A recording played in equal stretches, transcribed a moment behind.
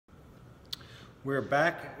We're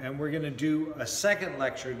back and we're going to do a second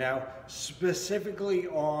lecture now specifically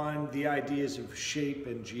on the ideas of shape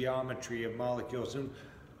and geometry of molecules. And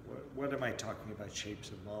what am I talking about, shapes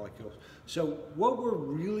of molecules? So what we're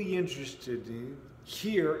really interested in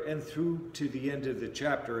here and through to the end of the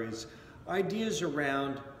chapter is ideas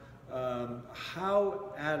around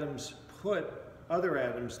how atoms put other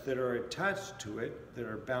atoms that are attached to it, that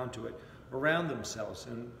are bound to it, around themselves.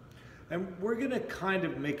 And we're going to kind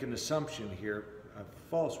of make an assumption here, a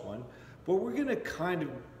false one, but we're going to kind of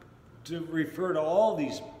refer to all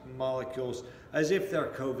these molecules as if they're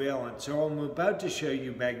covalent. So I'm about to show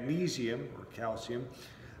you magnesium, or calcium,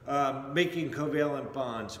 making covalent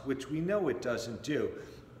bonds, which we know it doesn't do.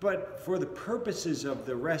 But for the purposes of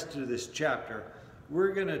the rest of this chapter,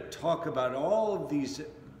 we're going to talk about all of these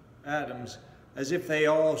atoms as if they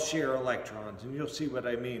all share electrons, and you'll see what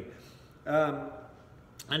I mean.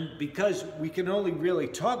 And because we can only really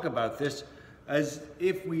talk about this as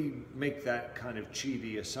if we make that kind of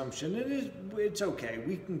cheaty assumption, it's okay.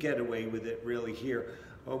 We can get away with it really here.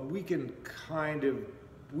 We can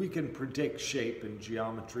predict shape and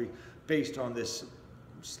geometry based on this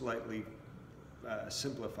slightly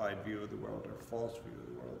simplified view of the world, or false view of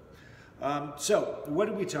the world. So what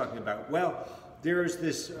are we talking about? Well, there's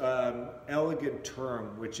this elegant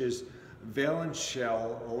term, which is valence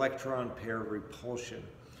shell electron pair repulsion.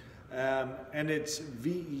 And it's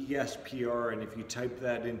VESPR, and if you type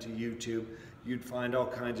that into YouTube, you'd find all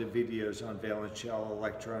kinds of videos on valence shell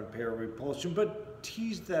electron pair repulsion, but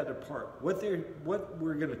tease that apart. What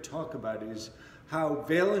we're going to talk about is how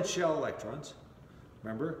valence shell electrons,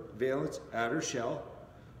 remember, valence, outer shell,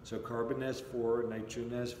 so carbon has 4,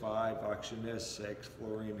 nitrogen has 5, oxygen has 6,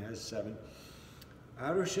 fluorine has 7.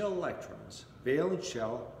 Outer shell electrons, valence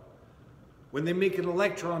shell, when they make an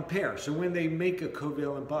electron pair, so when they make a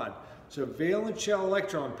covalent bond. So valence shell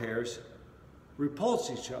electron pairs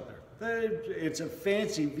repulse each other. It's a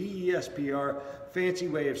fancy VESPR, fancy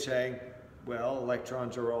way of saying, well,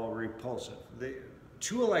 electrons are all repulsive.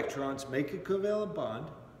 Two electrons make a covalent bond,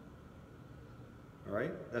 all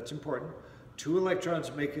right, that's important. Two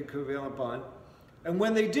electrons make a covalent bond, and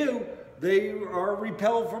when they do, they are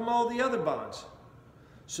repelled from all the other bonds.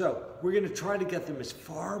 So we're going to try to get them as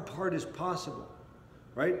far apart as possible,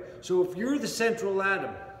 right? So if you're the central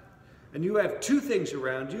atom and you have two things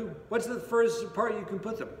around you, what's the furthest apart you can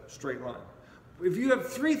put them? Straight line. If you have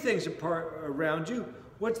three things apart around you,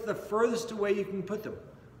 what's the furthest away you can put them?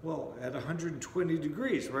 Well, at 120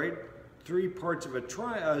 degrees, right? 3 parts of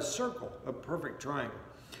a circle, a perfect triangle.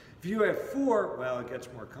 If you have 4, well, it gets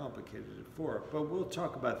more complicated at 4, but we'll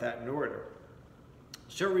talk about that in order.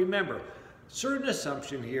 So remember, certain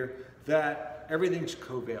assumption here that everything's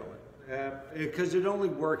covalent, because it only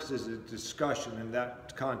works as a discussion in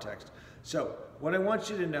that context. So what I want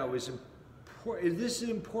you to know is, this is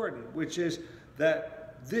important, which is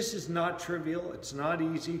that this is not trivial, it's not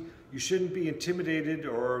easy. You shouldn't be intimidated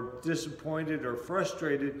or disappointed or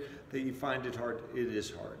frustrated that you find it hard. It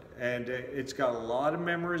is hard, and it's got a lot of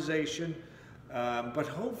memorization, but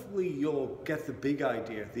hopefully you'll get the big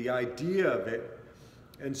idea, the idea of it.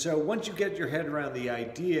 And so once you get your head around the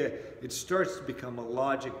idea, it starts to become a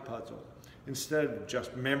logic puzzle instead of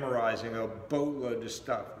just memorizing a boatload of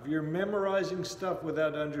stuff. If you're memorizing stuff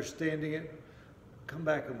without understanding it, come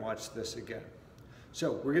back and watch this again.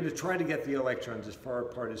 So we're going to try to get the electrons as far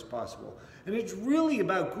apart as possible. And it's really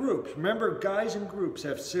about groups. Remember, guys in groups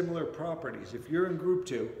have similar properties. If you're in group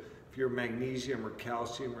 2, if you're magnesium or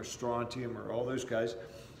calcium or strontium or all those guys,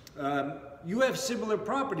 you have similar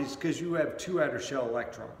properties because you have 2 outer shell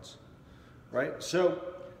electrons, right? So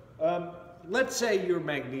let's say you're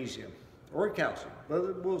magnesium or calcium,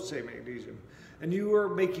 but we'll say magnesium, and you are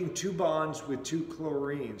making 2 bonds with 2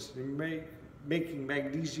 chlorines. You're making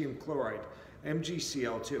magnesium chloride,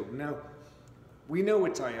 MgCl2. Now, we know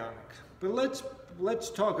it's ionic, but let's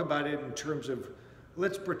talk about it in terms of,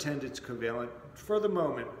 let's pretend it's covalent for the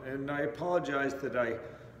moment. And I apologize that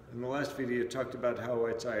in the last video, talked about how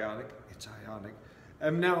it's ionic. It's ionic.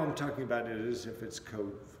 And now I'm talking about it as if it's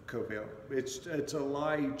covalent. It's a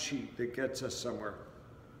lie cheat that gets us somewhere.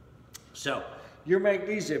 So you're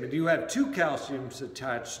magnesium and you have 2 calciums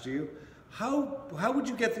attached to you. How would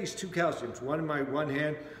you get these 2 calciums? One in my one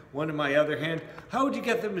hand, one in my other hand. How would you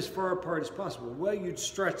get them as far apart as possible? Well, you'd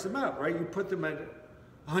stretch them out, right? You put them at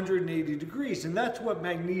 180 degrees, and that's what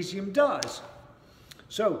magnesium does.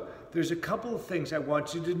 So there's a couple of things I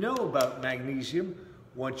want you to know about magnesium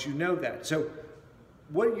once you know that. So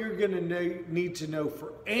what you're going to need to know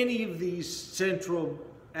for any of these central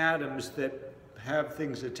atoms that have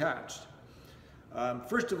things attached.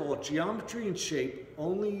 First of all, geometry and shape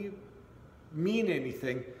only mean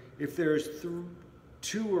anything if there's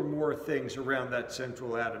two or more things around that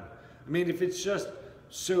central atom. I mean, if it's just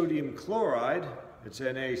sodium chloride, it's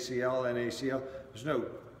NaCl, NaCl, there's no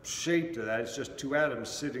shape to that, it's just two atoms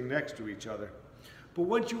sitting next to each other. But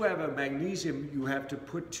once you have a magnesium, you have to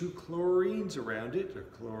put two chlorines around it, or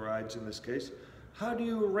chlorides in this case. How do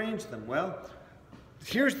you arrange them? Well,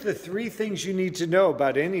 here's the three things you need to know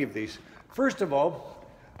about any of these. First of all,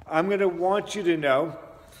 I'm going to want you to know,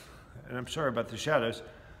 and I'm sorry about the shadows,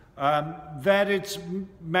 that it's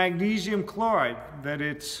magnesium chloride, that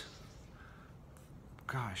it's,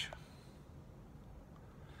 gosh,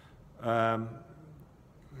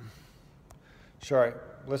 sorry,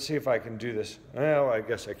 let's see if I can do this. Well, I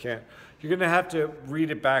guess I can't. You're going to have to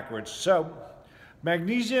read it backwards. So,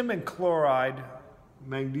 magnesium and chloride,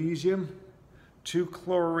 magnesium, two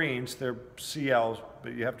chlorines, they're Cl's,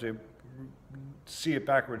 but you have to see it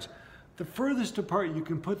backwards. The furthest apart you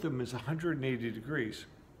can put them is 180 degrees.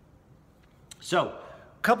 So,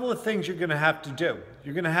 a couple of things you're going to have to do.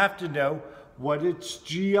 You're going to have to know what its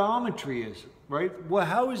geometry is, right? Well,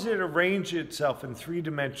 how does it arrange itself in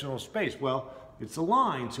three-dimensional space? Well, it's a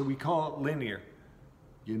line, so we call it linear.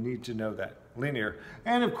 You need to know that, linear.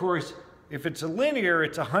 And of course, if it's a linear,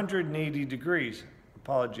 it's 180 degrees.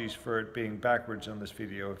 Apologies for it being backwards on this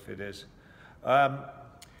video if it is.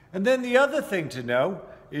 And then the other thing to know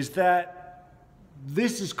is that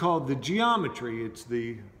this is called the geometry. It's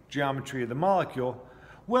the geometry of the molecule.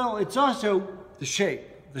 Well, it's also the shape.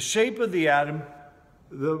 The shape of the atom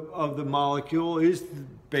of the molecule is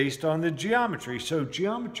based on the geometry. So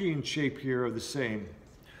geometry and shape here are the same,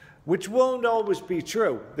 which won't always be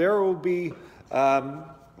true. There will be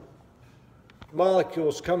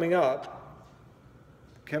molecules coming up,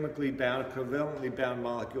 chemically bound, covalently bound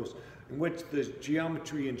molecules, in which the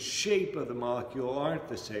geometry and shape of the molecule aren't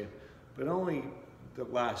the same, but only the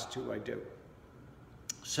last two I do.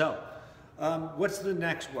 So, what's the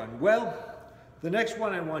next one? Well, the next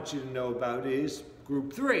one I want you to know about is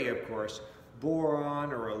group 3, of course.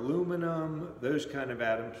 Boron or aluminum, those kind of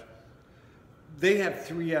atoms. They have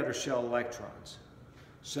 3 outer shell electrons.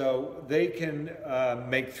 So they can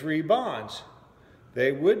make 3 bonds.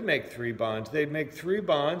 They would make 3 bonds. They'd make 3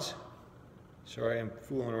 bonds. Sorry, I'm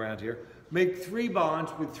fooling around here. Make 3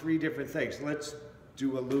 bonds with 3 different things. Let's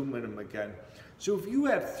do aluminum again. So if you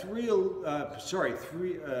have 3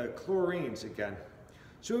 chlorines again.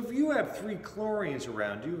 So if you have 3 chlorines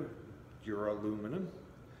around you, your aluminum,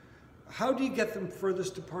 how do you get them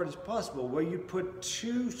furthest apart as possible? Well, you put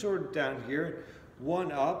 2 sort of down here,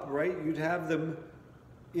 1 up, right? You'd have them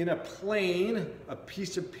in a plane, a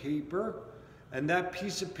piece of paper, and that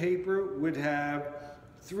piece of paper would have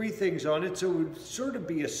 3 things on it, so it would sort of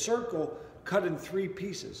be a circle cut in 3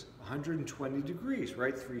 pieces, 120 degrees,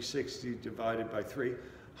 right? 360 divided by 3,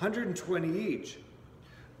 120 each,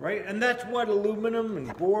 right? And that's what aluminum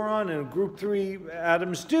and boron and group 3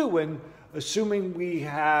 atoms do, and assuming we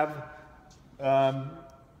have,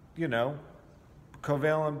 you know,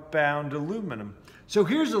 covalent bound aluminum. So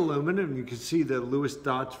here's aluminum. You can see the Lewis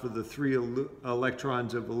dots for the 3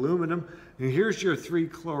 electrons of aluminum. And here's your 3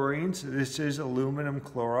 chlorines. This is aluminum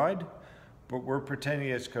chloride, but we're pretending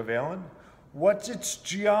it's covalent. What's its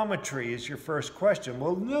geometry is your first question.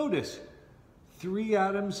 Well, notice 3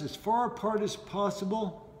 atoms as far apart as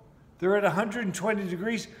possible. They're at 120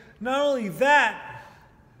 degrees. Not only that,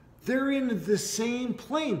 they're in the same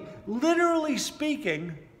plane. Literally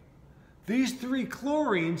speaking, these 3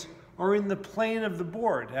 chlorines are in the plane of the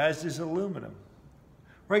board, as is aluminum.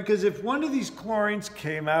 Right? Because if one of these chlorines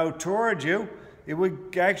came out toward you, it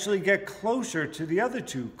would actually get closer to the other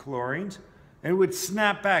 2 chlorines, and it would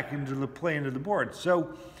snap back into the plane of the board.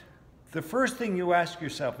 So the first thing you ask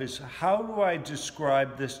yourself is, how do I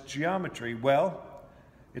describe this geometry? Well,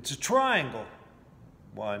 it's a triangle.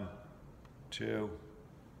 1, 2,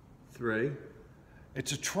 3.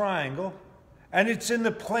 It's a triangle, and it's in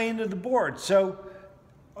the plane of the board. So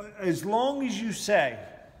as long as you say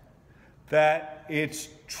that it's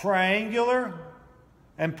triangular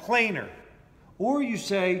and planar, or you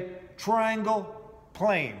say triangle,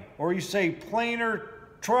 plane, or you say planar,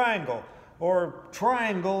 triangle, or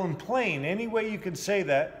triangle and plane, any way you can say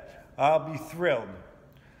that, I'll be thrilled.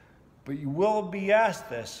 But you will be asked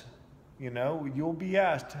this, you know, you'll be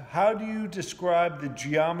asked, how do you describe the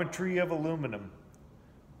geometry of aluminum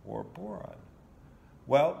or boron?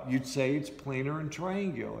 Well, you'd say it's planar and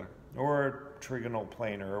triangular, or trigonal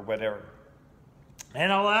planar, or whatever.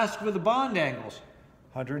 And I'll ask for the bond angles,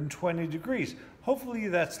 120 degrees. Hopefully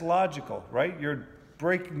that's logical, right? You're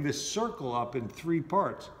breaking this circle up in 3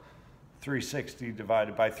 parts. 360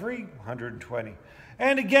 divided by 3, 120.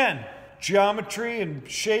 And again, geometry and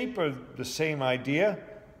shape are the same idea.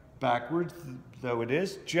 backwards though it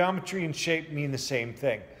is, geometry and shape mean the same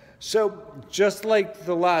thing. So just like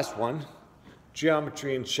the last one,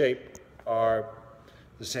 geometry and shape are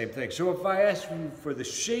the same thing. So if I ask you for the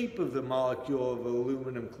shape of the molecule of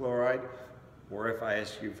aluminum chloride, or if I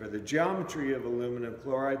ask you for the geometry of aluminum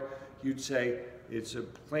chloride, you'd say it's a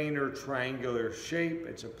planar triangular shape,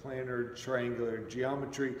 it's a planar triangular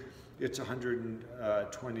geometry, it's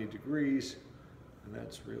 120 degrees, and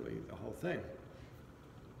that's really the whole thing.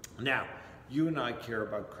 Now, you and I care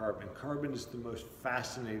about carbon. Carbon is the most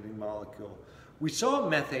fascinating molecule. We saw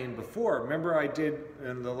methane before. Remember I did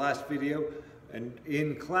in the last video, and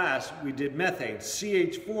in class, we did methane,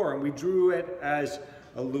 CH4, and we drew it as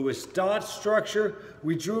a Lewis dot structure.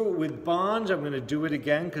 We drew it with bonds. I'm going to do it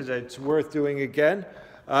again because it's worth doing again.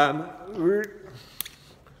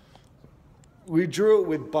 We drew it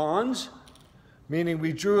with bonds, meaning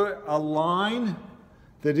we drew a line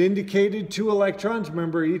that indicated 2 electrons.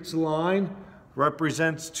 Remember, each line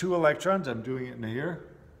represents 2 electrons. I'm doing it in here,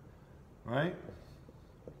 right?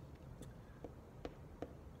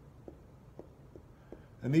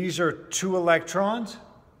 And these are 2 electrons.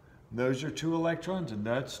 Those are 2 electrons, and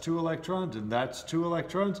that's 2 electrons, and that's 2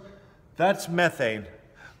 electrons. That's methane.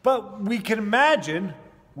 But we can imagine,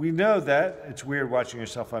 we know that, it's weird watching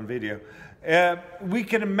yourself on video, we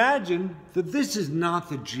can imagine that this is not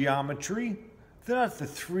the geometry, not the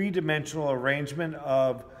 3-dimensional arrangement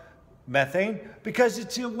of methane, because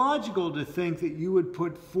it's illogical to think that you would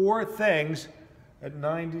put 4 things at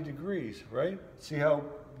 90 degrees, right? See how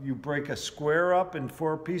you break a square up in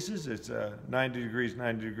 4 pieces? It's 90 degrees,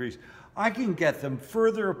 90 degrees. I can get them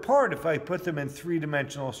further apart if I put them in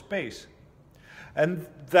 3-dimensional space. And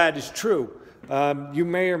that is true. You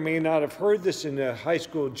may or may not have heard this in a high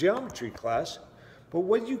school geometry class, but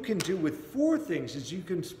what you can do with 4 things is you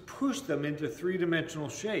can push them into 3-dimensional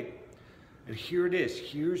shape. And here it is.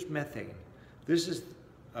 Here's methane. This is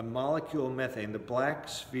a molecule of methane. The black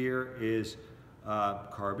sphere is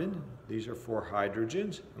carbon. These are 4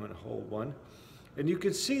 hydrogens. I'm going to hold one. And you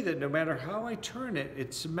can see that no matter how I turn it,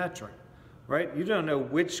 it's symmetric, right? You don't know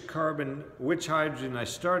which carbon, which hydrogen I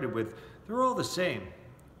started with. They're all the same.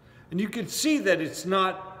 And you can see that it's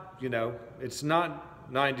not, you know, it's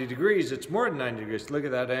not 90 degrees. It's more than 90 degrees. Look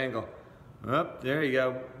at that angle. Oh, there you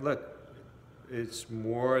go. Look, it's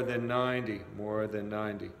more than 90, more than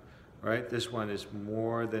 90, right? This one is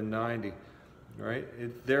more than 90, right?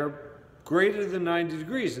 They're greater than 90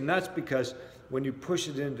 degrees, and that's because when you push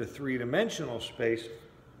it into 3-dimensional space,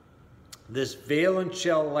 this valence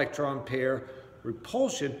shell electron pair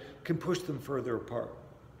repulsion can push them further apart.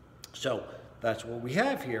 So that's what we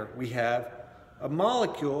have here. We have a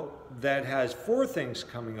molecule that has 4 things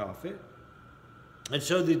coming off it, and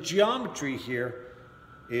so the geometry here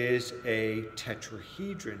is a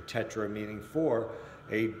tetrahedron, tetra meaning 4,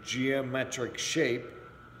 a geometric shape,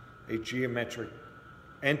 a geometric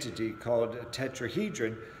entity called a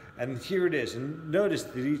tetrahedron, and here it is. And notice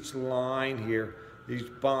that each line here, each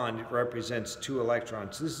bond represents 2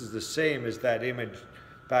 electrons. This is the same as that image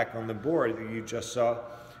back on the board that you just saw.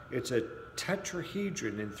 It's a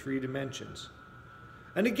tetrahedron in 3 dimensions.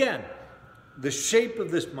 And again, the shape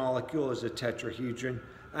of this molecule is a tetrahedron,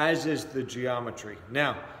 as is the geometry.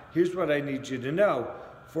 Now, here's what I need you to know.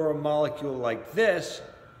 For a molecule like this,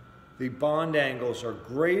 the bond angles are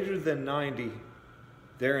greater than 90.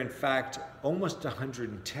 They're in fact almost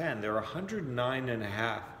 110. They're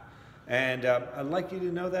 109.5. And I'd like you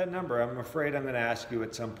to know that number. I'm afraid I'm going to ask you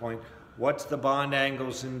at some point, what's the bond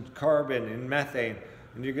angles in carbon, in methane?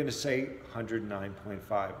 And you're going to say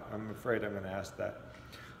 109.5. I'm afraid I'm going to ask that.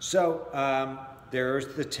 So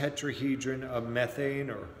there's the tetrahedron of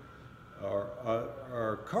methane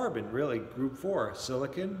or carbon, really, group 4.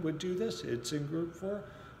 Silicon would do this. It's in group 4.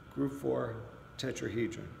 Group 4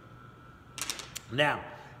 tetrahedron. Now,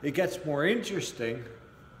 it gets more interesting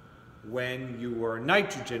when you are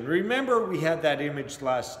nitrogen. Remember, we had that image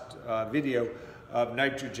last video of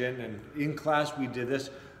nitrogen, and in class we did this.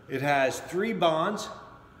 It has 3 bonds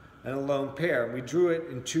and a lone pair. We drew it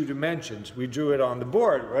in 2 dimensions. We drew it on the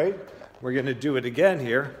board, right? We're going to do it again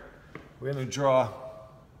here. We're going to draw,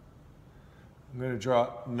 I'm going to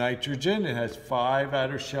draw nitrogen. It has 5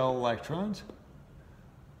 outer shell electrons.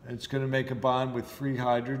 It's going to make a bond with 3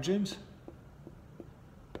 hydrogens.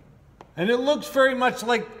 And it looks very much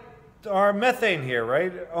like our methane here,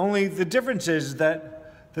 right? Only the difference is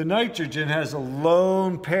that the nitrogen has a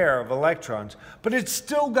lone pair of electrons, but it's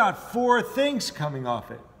still got 4 things coming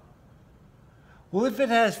off it. Well, if it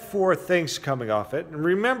has 4 things coming off it, and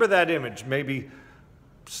remember that image, maybe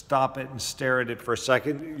stop it and stare at it for a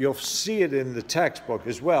second. You'll see it in the textbook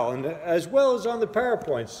as well, and as well as on the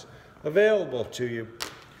PowerPoints available to you.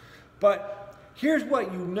 But here's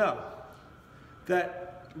what you know,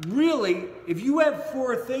 that really, if you have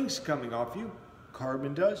four things coming off you,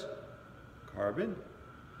 carbon does, carbon,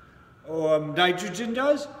 nitrogen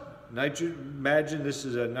does, nitrogen, imagine this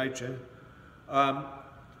is a nitrogen.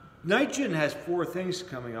 Nitrogen has four things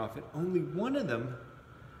coming off it. Only one of them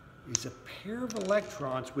is a pair of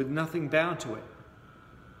electrons with nothing bound to it.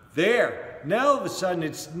 There, now all of a sudden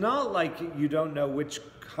it's not like you don't know which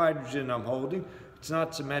hydrogen I'm holding. It's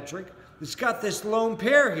not symmetric. It's got this lone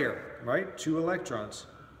pair here, right? 2 electrons.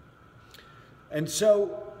 And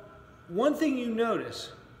so one thing you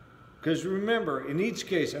notice, because remember, in each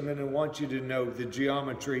case, I'm going to want you to know the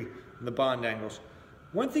geometry and the bond angles.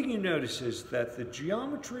 One thing you notice is that the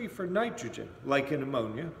geometry for nitrogen, like in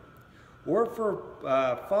ammonia, or for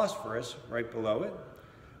phosphorus, right below it,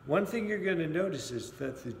 one thing you're going to notice is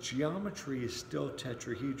that the geometry is still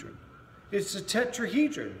tetrahedron. It's a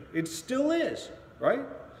tetrahedron. It still is, right?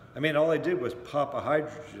 I mean, all I did was pop a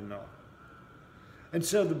hydrogen off. And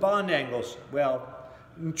so the bond angles, well,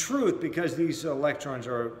 in truth, because these electrons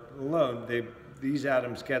are alone, these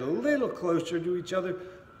atoms get a little closer to each other,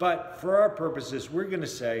 but for our purposes, we're going to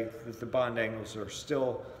say that the bond angles are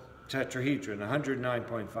still tetrahedron,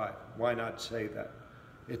 109.5. Why not say that?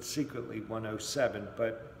 It's secretly 107,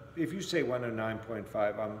 but if you say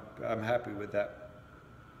 109.5, I'm happy with that.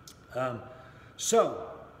 So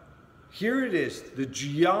here it is, the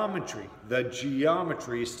geometry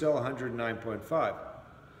is still 109.5,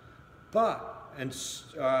 but, and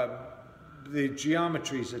the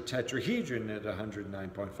geometry is a tetrahedron at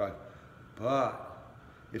 109.5, but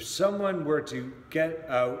if someone were to get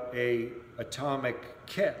out a atomic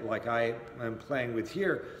kit like I am playing with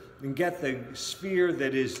here and get the sphere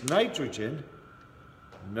that is nitrogen,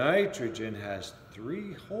 nitrogen has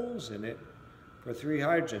 3 holes in it for 3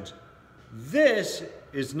 hydrogens. This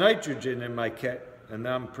is nitrogen in my kit, and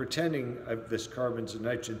I'm pretending this carbon's a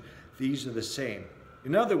nitrogen. These are the same.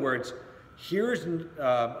 In other words, here's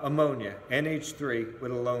ammonia, NH3,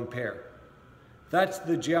 with a lone pair. That's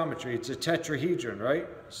the geometry. It's a tetrahedron, right?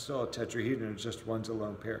 Still a tetrahedron, just one's a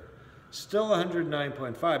lone pair. Still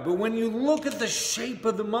 109.5. But when you look at the shape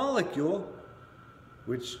of the molecule,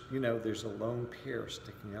 which, you know, there's a lone pair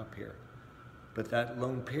sticking up here. But that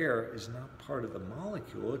lone pair is not part of the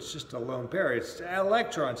molecule. It's just a lone pair. It's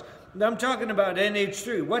electrons. Now I'm talking about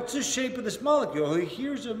NH3. What's the shape of this molecule?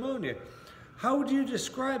 Here's ammonia. How would you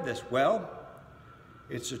describe this? Well,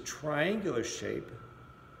 it's a triangular shape,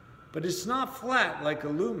 but it's not flat like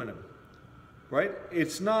aluminum, right?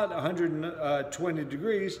 It's not 120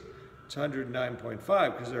 degrees. It's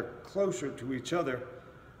 109.5 because they're closer to each other.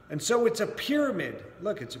 And so it's a pyramid.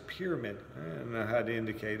 Look, it's a pyramid. I don't know how to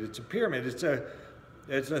indicate it. It's a pyramid. It's a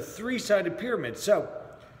 3-sided pyramid. So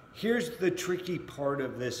here's the tricky part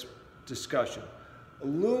of this discussion.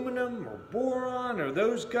 Aluminum or boron or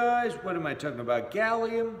those guys, what am I talking about?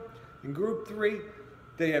 Gallium in group 3.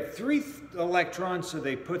 They have 3 electrons, so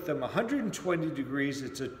they put them 120 degrees.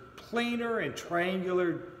 It's a planar and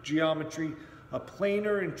triangular geometry, a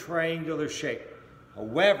planar and triangular shape.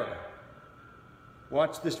 However,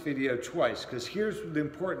 watch this video twice, because here's the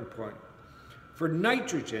important point. For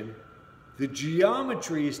nitrogen, the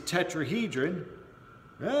geometry is tetrahedron.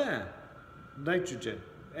 Nitrogen,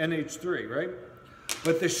 NH3, right?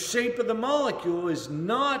 But the shape of the molecule is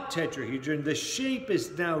not tetrahedron. The shape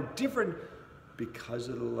is now different because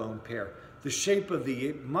of the lone pair. The shape of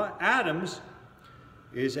the atoms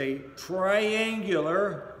is a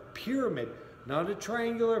triangular pyramid. Not a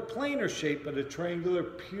triangular planar shape, but a triangular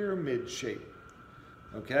pyramid shape.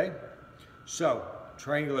 Okay? So,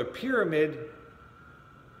 triangular pyramid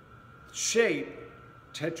shape,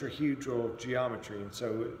 tetrahedral geometry, and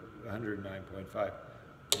so 109.5.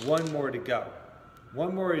 One more to go.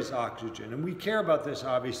 One more is oxygen, and we care about this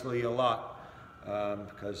obviously a lot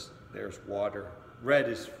because there's water. Red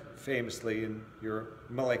is famously in your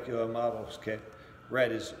molecular models kit.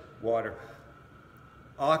 Red is water.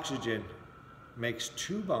 Oxygen makes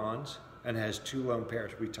 2 bonds and has 2 lone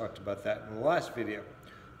pairs. We talked about that in the last video.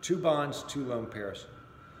 2 bonds, 2 lone pairs.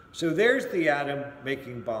 So there's the atom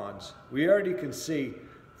making bonds. We already can see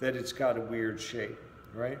that it's got a weird shape,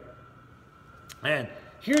 right? And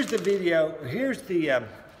here's the video. Here's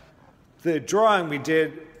the drawing we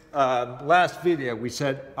did last video. We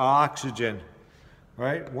said oxygen,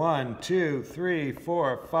 right? 1, 2, 3,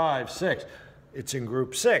 4, 5, 6. It's in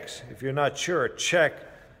group 6. If you're not sure, check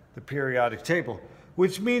the periodic table,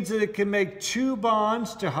 which means that it can make 2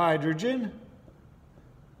 bonds to hydrogen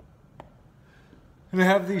and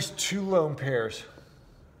have these 2 lone pairs.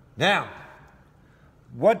 Now,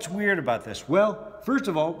 what's weird about this? Well, first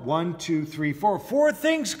of all, 1, 2, 3, 4. 4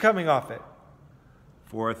 things coming off it.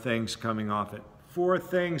 4 things coming off it. 4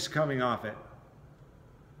 things coming off it,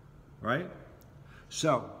 right?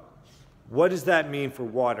 So, what does that mean for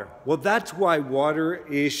water? Well, that's why water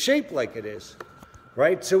is shaped like it is,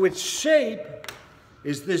 right? So its shape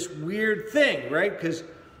is this weird thing, right? Because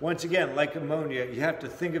once again, like ammonia, you have to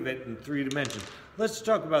think of it in 3 dimensions. Let's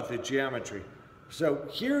talk about the geometry. So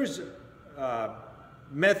here's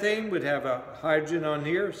methane would have a hydrogen on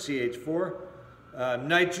here, CH4.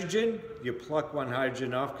 Nitrogen, you pluck 1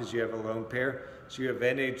 hydrogen off because you have a lone pair. So you have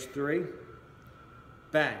NH3.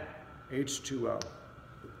 Bang, H2O.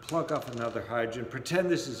 Pluck off another hydrogen. Pretend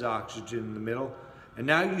this is oxygen in the middle. And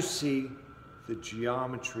now you see the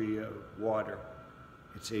geometry of water.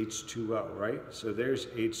 It's H2O, right? So there's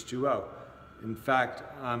H2O. In fact,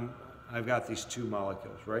 I've got these 2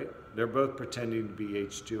 molecules, right? They're both pretending to be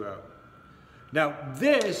H2O. Now,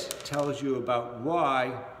 this tells you about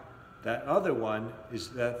why that other one is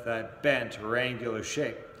that bent or angular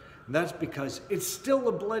shape. And that's because it's still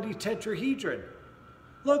a bloody tetrahedron.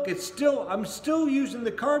 Look, I'm still using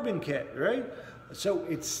the carbon kit, right? So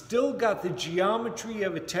it's still got the geometry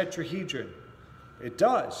of a tetrahedron. It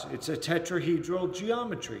does. It's a tetrahedral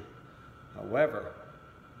geometry. However,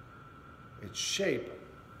 its shape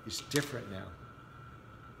is different now.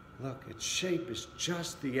 Look, its shape is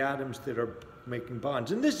just the atoms that are making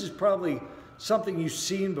bonds. And this is probably something you've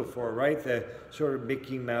seen before, right? The sort of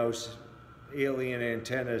Mickey Mouse alien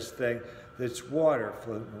antennas thing that's water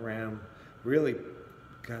floating around. Really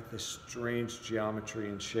got this strange geometry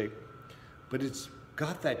and shape. But it's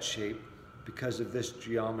got that shape because of this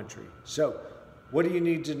geometry. So, what do you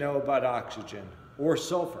need to know about oxygen or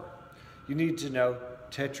sulfur? You need to know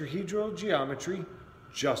tetrahedral geometry,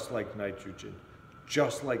 just like nitrogen,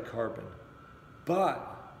 just like carbon. But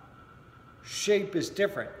shape is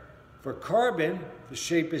different. For carbon, the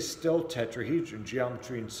shape is still tetrahedron.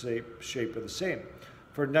 Geometry and shape are the same.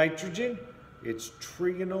 For nitrogen, it's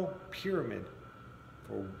trigonal pyramid.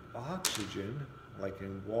 For oxygen, like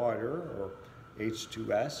in water or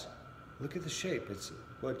H2S, look at the shape. It's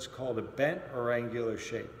what's called a bent or angular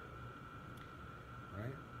shape.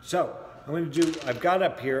 Right? So I've got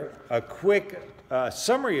up here a quick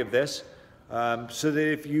summary of this so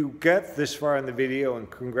that if you get this far in the video, and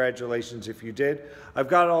congratulations if you did, I've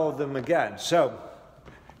got all of them again. So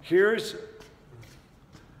here's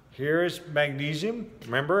magnesium.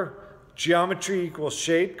 Remember, geometry equals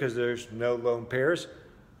shape because there's no lone pairs.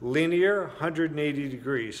 Linear, 180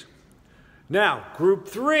 degrees. Now, group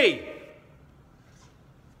 3,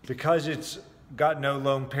 because it's got no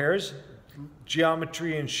lone pairs,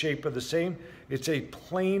 geometry and shape are the same. It's a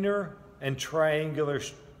planar and triangular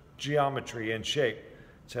geometry and shape.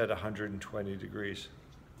 It's at 120 degrees.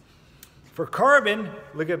 For carbon,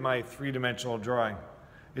 look at my 3-dimensional drawing.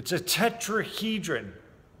 It's a tetrahedron,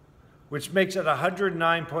 which makes it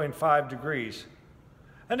 109.5 degrees.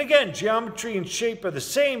 And again, geometry and shape are the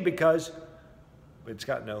same because it's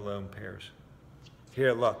got no lone pairs.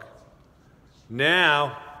 Here, look.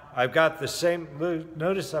 Now, I've got the same,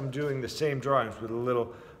 notice I'm doing the same drawings with a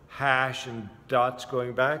little hash and dots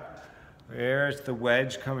going back. There's the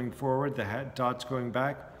wedge coming forward, the dots going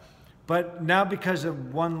back. But now because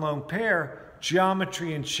of 1 lone pair,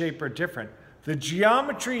 geometry and shape are different. The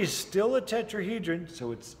geometry is still a tetrahedron,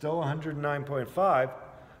 so it's still 109.5,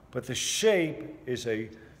 but the shape is a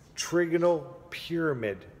trigonal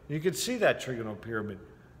pyramid. You can see that trigonal pyramid.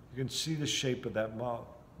 You can see the shape of that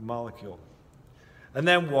molecule. And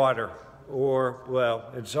then water, or,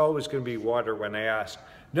 well, it's always going to be water when I ask.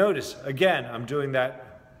 Notice, again, I'm doing that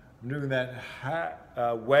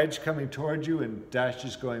wedge coming towards you and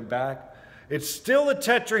dashes going back. It's still a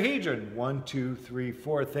tetrahedron. 1, 2, 3,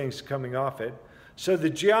 4 things coming off it. So the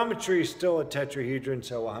geometry is still a tetrahedron,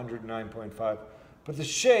 so 109.5. But the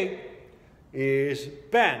shape is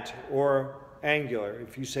bent or angular.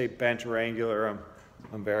 If you say bent or angular,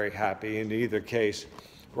 I'm very happy in either case,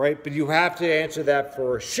 right? But you have to answer that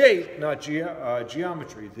for shape, not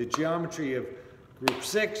geometry. The geometry of group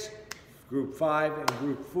 6, group 5, and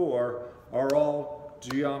group 4 are all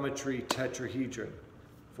geometry tetrahedron.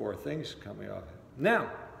 4 things coming off it. Now,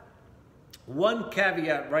 one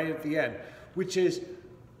caveat right at the end, which is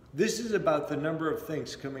this is about the number of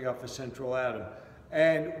things coming off a central atom.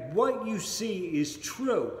 And what you see is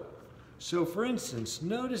true. So for instance,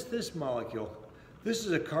 notice this molecule. This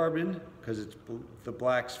is a carbon, because it's the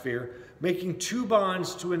black sphere, making 2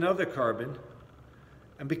 bonds to another carbon.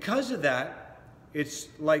 And because of that, it's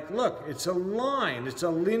like, look, it's a line, it's a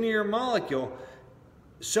linear molecule.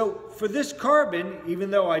 So for this carbon,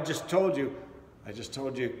 even though I just told you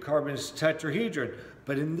carbon is tetrahedron,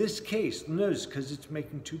 but in this case, notice, because it's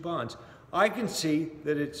making 2 bonds, I can see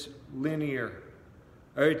that it's linear.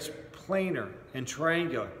 or it's planar and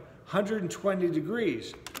triangular, 120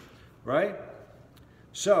 degrees, right?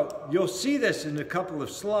 So you'll see this in a couple of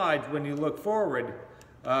slides when you look forward.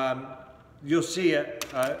 You'll see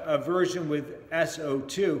a version with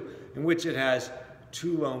SO2 in which it has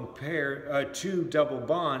two double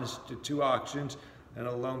bonds to two oxygens and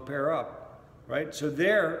a lone pair up, right? So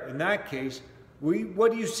there, in that case,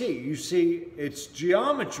 what do you see? You see its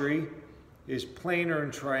geometry is planar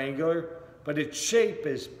and triangular, but its shape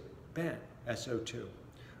is bent, SO2,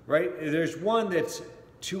 right? There's one that's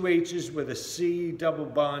two H's with a C double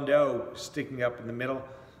bond O sticking up in the middle.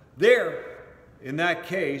 There, in that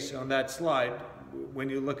case, on that slide, when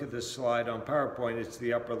you look at this slide on PowerPoint, it's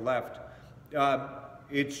the upper left.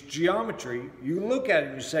 Its geometry, you look at it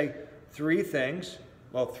and you say, three things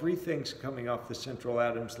coming off the central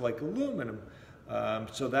atoms like aluminum.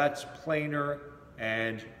 So that's planar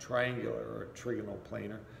and triangular, or trigonal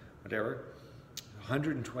planar, whatever,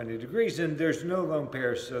 120 degrees. And there's no lone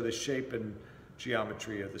pairs, so the shape and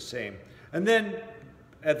geometry are the same. And then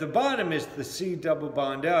at the bottom is the C double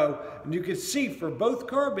bond O, and you can see for both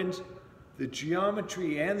carbons, the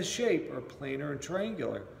geometry and the shape are planar and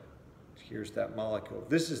triangular. Here's that molecule.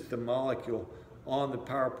 This is the molecule on the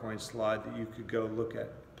PowerPoint slide that you could go look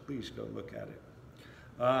at. Please go look at it.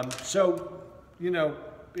 So, you know,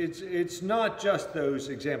 it's not just those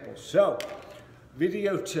examples. So,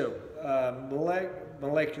 video 2,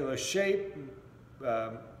 molecular shape,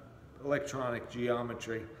 electronic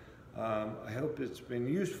geometry. I hope it's been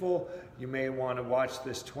useful. You may want to watch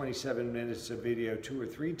this 27 minutes of video 2 or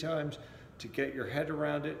 3 times to get your head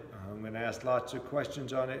around it. I'm going to ask lots of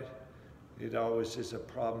questions on it. It always is a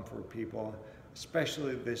problem for people,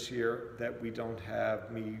 especially this year that we don't have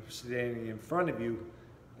me standing in front of you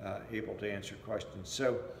able to answer questions.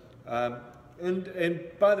 So, and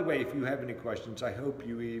by the way, if you have any questions, I hope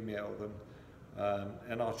you email them,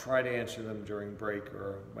 and I'll try to answer them during break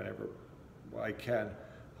or whenever I can.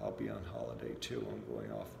 I'll be on holiday too. I'm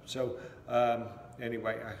going off. So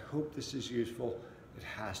anyway, I hope this is useful. It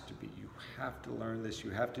has to be. You have to learn this. You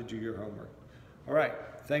have to do your homework. All right.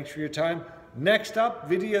 Thanks for your time. Next up,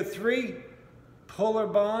 video 3, polar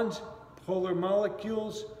bonds, polar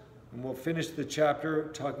molecules, and we'll finish the chapter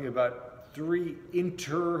talking about 3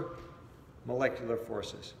 intermolecular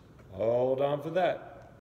forces. Hold on for that.